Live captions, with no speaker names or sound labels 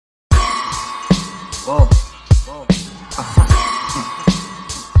Whoa, whoa,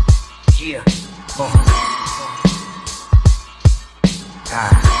 yeah, whoa.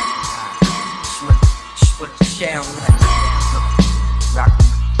 What the sound like?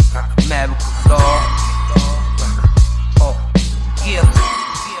 Rock medical dog. Oh, yeah.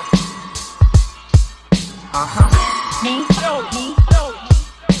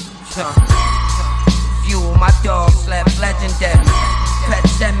 Few of my dogs left legendary. Pet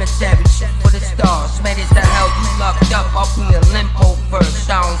cemetery, for the stars. Made it the hell you lucked up. I'll be a limpo first.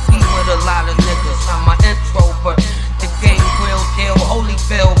 I don't be with a lot of niggas. I'm my introvert. The game real deal,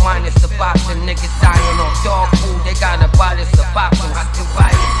 Holyfield minus the boxing. Niggas dying on dog food. They gotta buy this a boxing. I can buy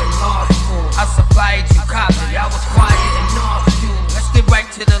it in law school. I supply it, you copy. I was quiet in law school. Let's get right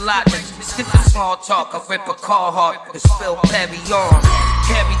to the logic. Skip the small talk. I rip a car hard and spill Perry on.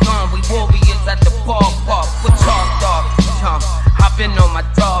 Carry on, we warriors at the ballpark. With talk dog. I've been on my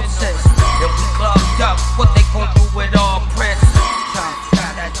job since. If we clubbed up, what they gon' do with all Prince?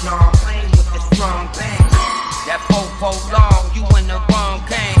 Got that John Wayne with the strong bang. That fofo long, you in the wrong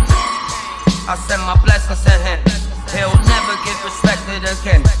game. I send my blessings to him. He'll never get respected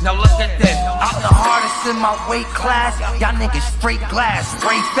again. Now look at this. I'm the hardest in my weight class. Y'all niggas straight glass,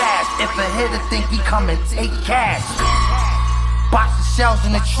 spray fast. If a hitter think he come and take cash. Box of shells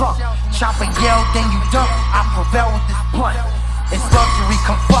in the trunk. Chop a yell, then you dump. I prevail with this blunt. It's luxury,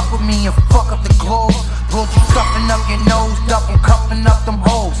 come fuck with me and fuck up the globe. Road you stuffing up your nose, double cuffing up them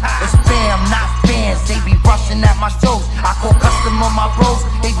hoes. It's fam, not fans, they be rushing at my shows. I call custom on my bros,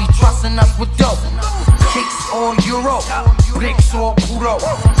 they be trusting us with dope. Kicks or Euro, bricks or Puro.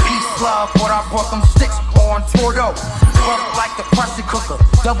 Peace, love, but I brought them sticks on Tordo. Fuck like the pressure cooker,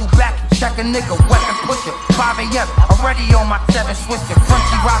 double back, check a nigga, weapon pusher. 5 AM, already on my 7 switcher.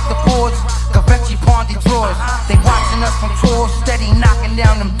 Crunchy rock the boards, Gavetti Pondy drawers. They watching us from tours, steady knocking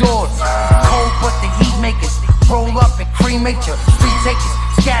down them doors. Cold but the heat makers, roll up and cremate you. Street takers,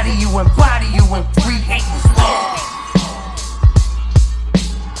 scatter you and body you in 3 acres.